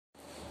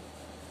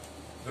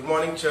Good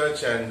morning,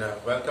 church, and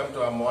welcome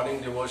to our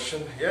morning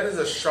devotion. Here is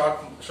a short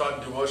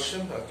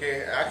devotion.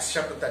 Okay, Acts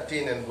chapter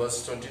 13 and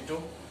verse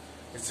 22.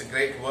 It's a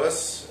great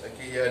verse.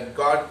 Okay, here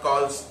God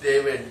calls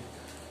David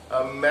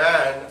a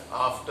man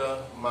after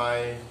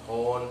my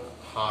own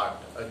heart.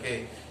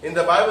 Okay, in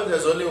the Bible,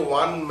 there's only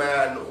one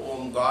man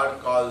whom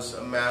God calls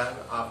a man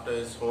after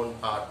his own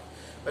heart.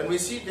 When we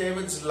see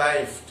David's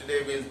life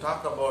today, we'll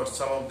talk about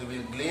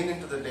we'll glean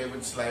into the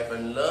David's life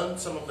and learn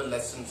some of the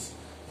lessons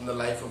in the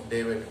life of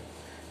David.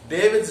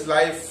 David's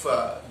life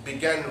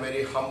began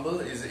very humble.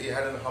 He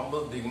had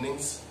humble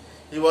beginnings.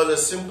 He was a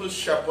simple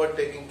shepherd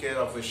taking care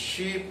of his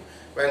sheep.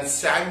 When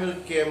Samuel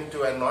came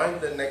to anoint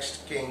the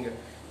next king,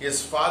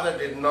 his father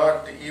did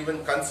not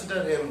even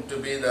consider him to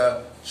be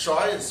the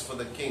choice for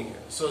the king.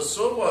 So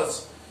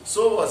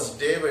was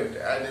David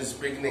and his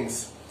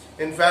beginnings.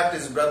 In fact,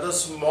 his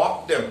brothers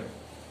mocked him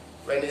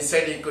when he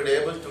said he could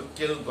able to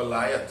kill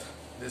Goliath.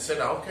 They said,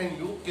 "How can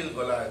you kill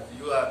Goliath?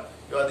 You are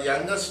the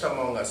youngest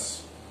among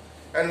us."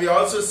 And we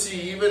also see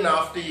even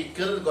after he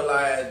killed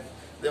Goliath,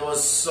 there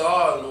was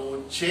Saul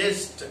who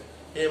chased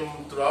him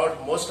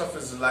throughout most of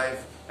his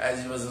life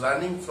as he was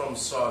running from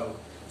Saul.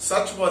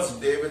 Such was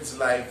David's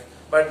life.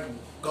 But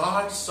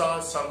God saw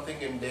something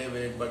in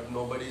David, but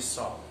nobody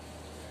saw.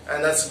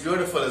 And that's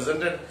beautiful,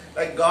 isn't it?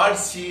 Like God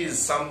sees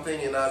something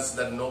in us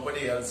that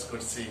nobody else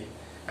could see.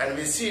 And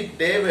we see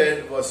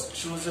David was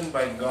chosen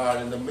by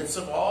God in the midst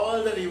of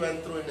all that he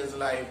went through in his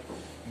life.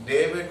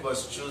 David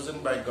was chosen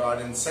by God.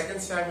 In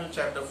 2 Samuel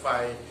chapter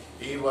 5,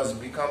 he was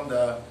become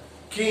the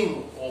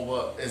king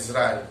over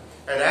Israel.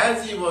 And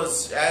as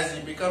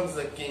he becomes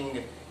the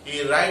king,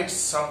 he writes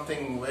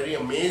something very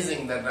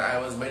amazing that I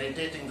was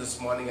meditating this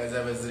morning as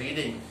I was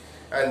reading.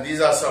 And these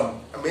are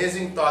some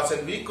amazing thoughts,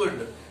 and we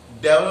could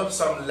develop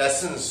some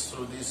lessons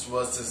through these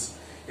verses.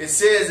 It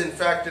says, in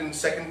fact, in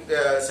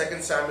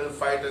 2 Samuel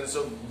 5, and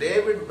so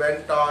David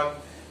went on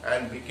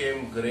and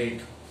became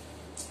great.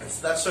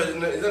 That's why,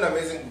 isn't it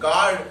amazing?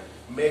 God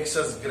makes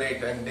us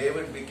great, and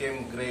David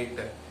became great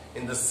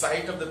in the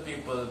sight of the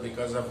people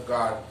because of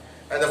God.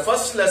 And the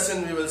first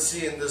lesson we will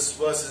see in this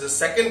verse is the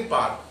second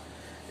part.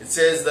 It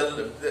says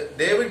that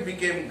David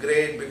became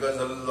great because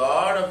the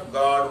Lord of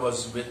God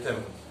was with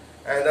him.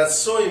 And that's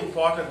so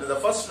important. The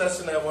first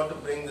lesson I want to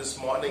bring this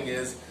morning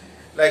is,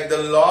 like,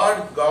 the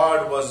Lord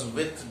God was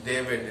with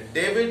David.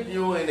 David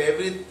knew in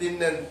every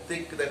thin and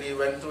thick that he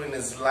went through in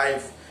his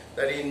life,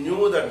 that he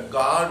knew that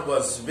God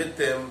was with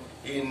him.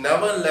 He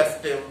never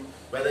left him,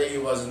 whether he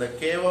was in the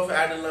cave of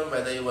Adullam,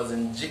 whether he was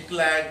in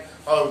Ziklag,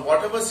 or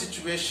whatever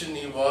situation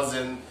he was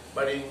in,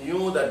 but he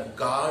knew that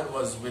God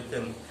was with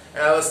him.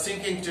 And I was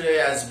thinking today,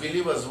 as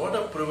believers, what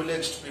a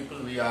privileged people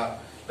we are.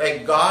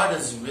 Like, God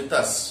is with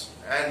us.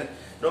 And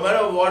no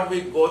matter what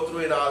we go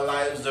through in our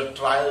lives, the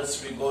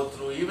trials we go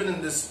through, even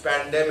in this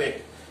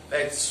pandemic,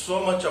 like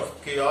so much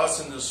of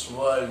chaos in this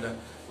world,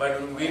 but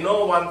we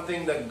know one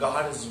thing, that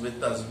God is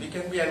with us. We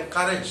can be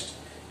encouraged.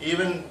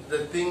 Even the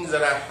things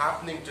that are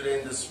happening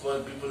today in this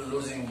world, people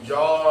losing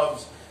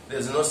jobs,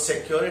 there's no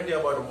security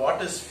about what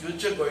is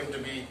future going to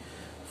be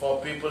for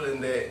people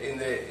in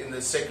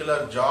the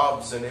secular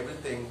jobs and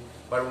everything.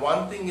 But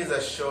one thing is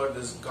assured,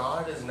 is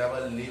God is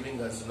never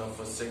leaving us nor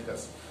forsake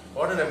us.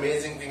 What an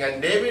amazing thing.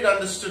 And David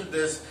understood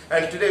this,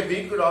 and today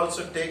we could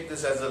also take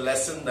this as a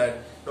lesson that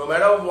no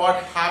matter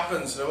what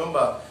happens,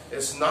 remember,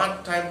 it's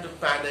not time to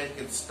panic,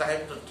 it's time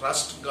to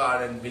trust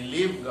God and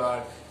believe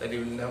God that He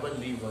will never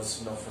leave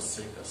us nor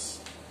forsake us.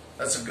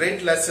 That's a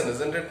great lesson,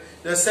 isn't it?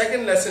 The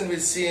second lesson we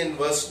see in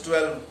verse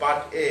 12,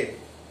 part A.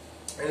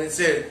 And it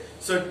says,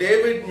 so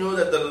David knew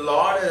that the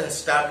Lord had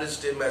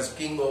established him as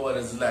king over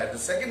his land. The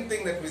second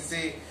thing that we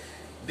see,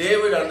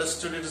 David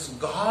understood it is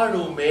God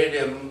who made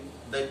him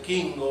the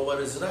king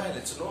over Israel.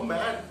 It's no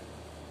man.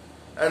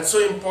 And so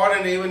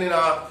important even in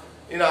our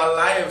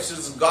lives,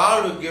 it's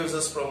God who gives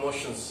us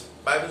promotions.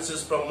 Bible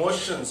says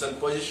promotions and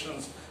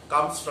positions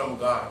comes from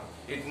God.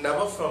 It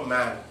never from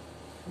man.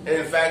 And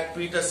in fact,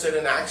 Peter said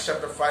in Acts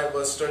chapter 5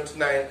 verse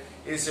 29,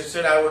 he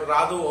said, I would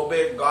rather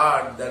obey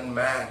God than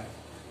man.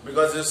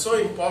 Because it's so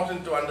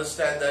important to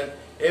understand that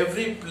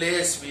every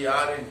place we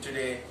are in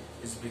today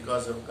is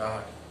because of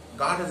God.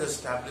 God has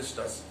established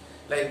us.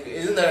 Like,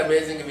 isn't that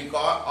amazing? We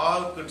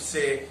all could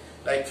say,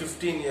 like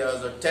 15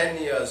 years or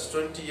 10 years,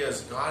 20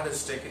 years, God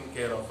has taken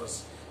care of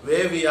us.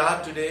 Where we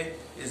are today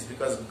is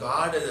because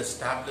God has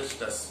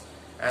established us.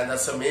 And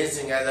that's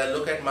amazing. As I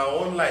look at my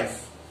own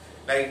life,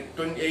 like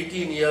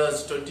 18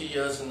 years, 20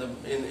 years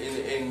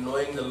in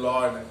knowing the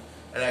Lord,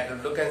 and I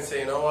could look and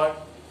say, you know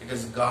what? It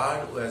is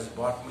God who has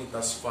brought me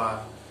thus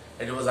far.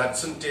 And it was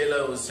Hudson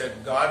Taylor who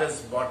said, God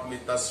has brought me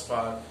thus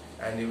far,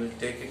 and He will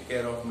take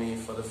care of me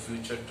for the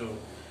future too.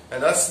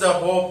 And that's the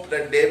hope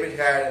that David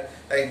had.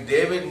 Like,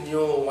 David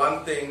knew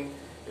one thing,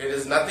 it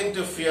is nothing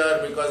to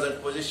fear because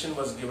that position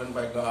was given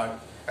by God.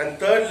 And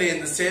thirdly, in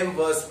the same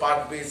verse,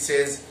 part B, it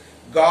says,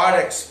 God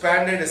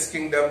expanded His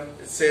kingdom.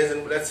 It says,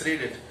 and let's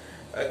read it.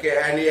 Okay,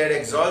 and He had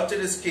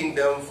exalted His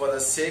kingdom for the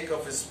sake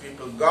of His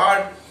people.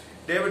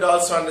 David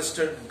also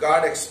understood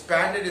God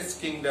expanded His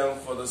kingdom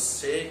for the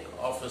sake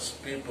of His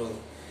people.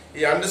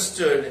 He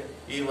understood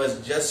He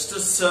was just a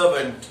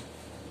servant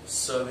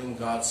serving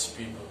God's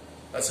people.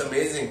 That's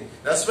amazing.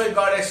 That's why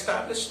God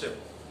established him.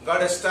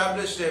 God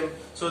established him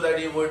so that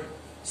he would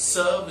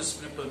serve his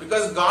people.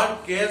 Because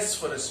God cares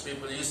for his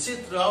people. You see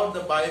throughout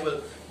the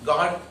Bible,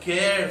 God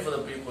cared for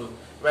the people.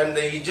 When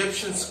the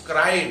Egyptians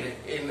cried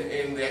in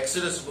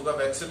the book of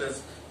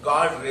Exodus,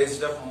 God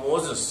raised up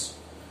Moses.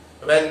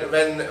 When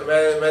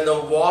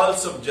the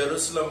walls of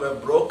Jerusalem were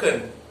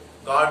broken,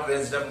 God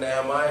raised up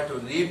Nehemiah to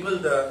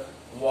rebuild the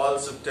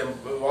walls of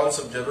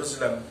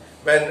Jerusalem.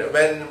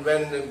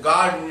 When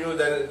God knew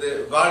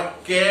that God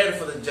cared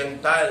for the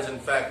Gentiles, in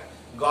fact,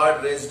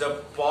 God raised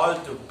up Paul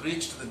to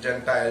preach to the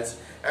Gentiles.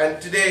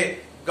 And today,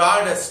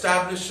 God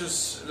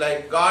establishes,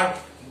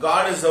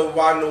 God is the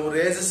one who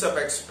raises up,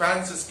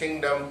 expands his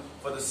kingdom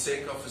for the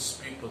sake of his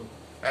people.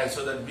 And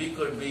so that we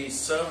could be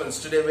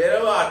servants. Today,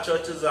 wherever our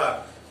churches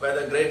are,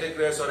 whether Greater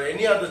Grace or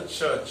any other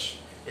church,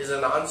 is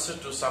an answer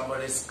to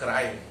somebody's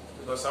cry.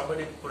 Because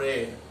somebody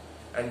prayed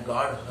and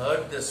God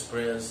heard these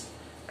prayers,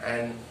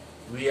 and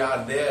we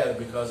are there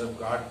because of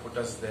God put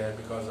us there,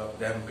 because of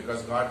them,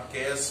 because God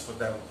cares for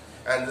them.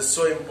 And this is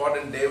so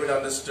important. David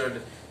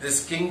understood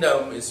this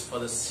kingdom is for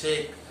the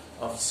sake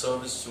of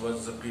service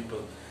towards the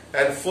people.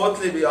 And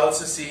fourthly, we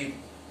also see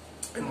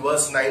in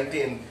verse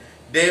 19,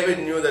 David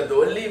knew that the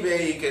only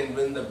way he can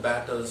win the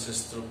battles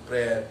is through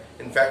prayer.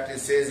 In fact, he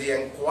says he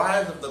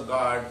inquired of the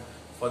God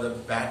for the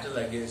battle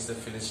against the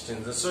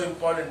Philistines. It's so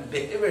important.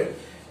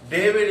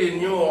 David, he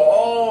knew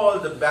all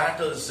the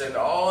battles and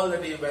all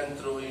that he went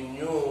through. He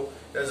knew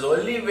that the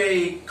only way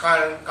he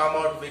can come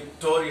out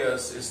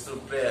victorious is through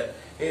prayer.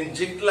 In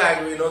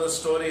Ziklag, we know the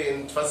story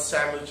in 1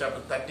 Samuel chapter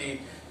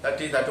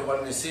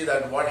 31. We see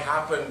that what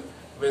happened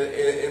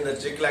in the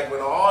Ziklag when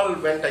all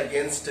went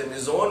against him,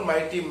 his own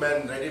mighty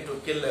men ready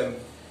to kill him.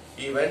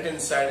 He went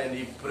inside and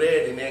he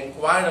prayed and he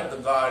inquired of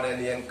the God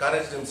and he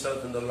encouraged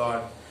himself in the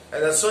Lord.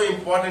 And that's so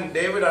important.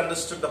 David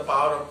understood the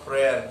power of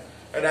prayer.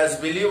 And as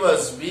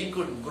believers, we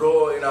could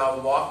grow in our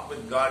walk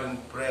with God in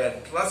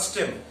prayer. Trust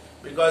him,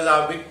 because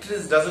our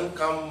victories doesn't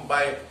come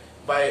by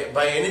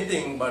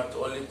anything but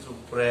only through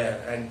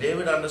prayer. And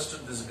David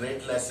understood this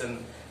great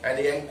lesson, and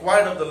he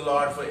inquired of the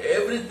Lord for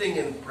everything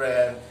in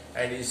prayer,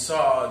 and he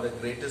saw the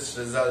greatest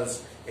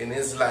results in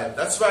his life.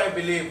 That's why I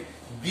believe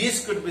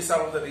these could be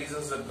some of the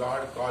reasons that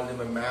God called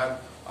him a man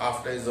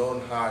after his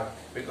own heart.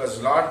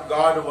 Because Lord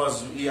God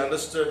he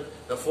understood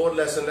the fourth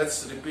lesson.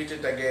 Let's repeat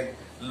it again.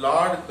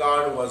 Lord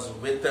God was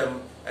with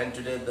him, and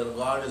today the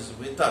God is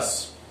with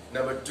us.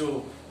 Number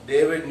two,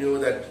 David knew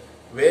that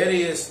where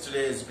he is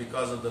today is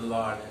because of the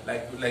Lord.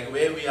 Like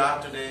where we are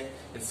today,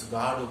 it's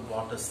God who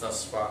brought us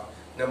thus far.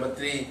 Number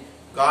three,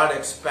 God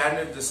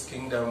expanded this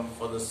kingdom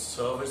for the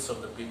service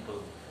of the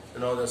people. You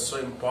know, that's so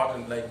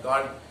important. Like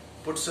God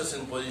puts us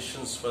in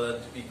positions so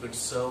that we could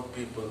serve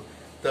people.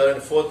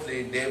 Third,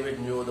 fourthly, David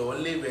knew the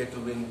only way to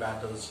win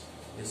battles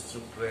is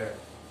through prayer.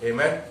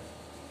 Amen?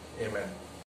 Amen.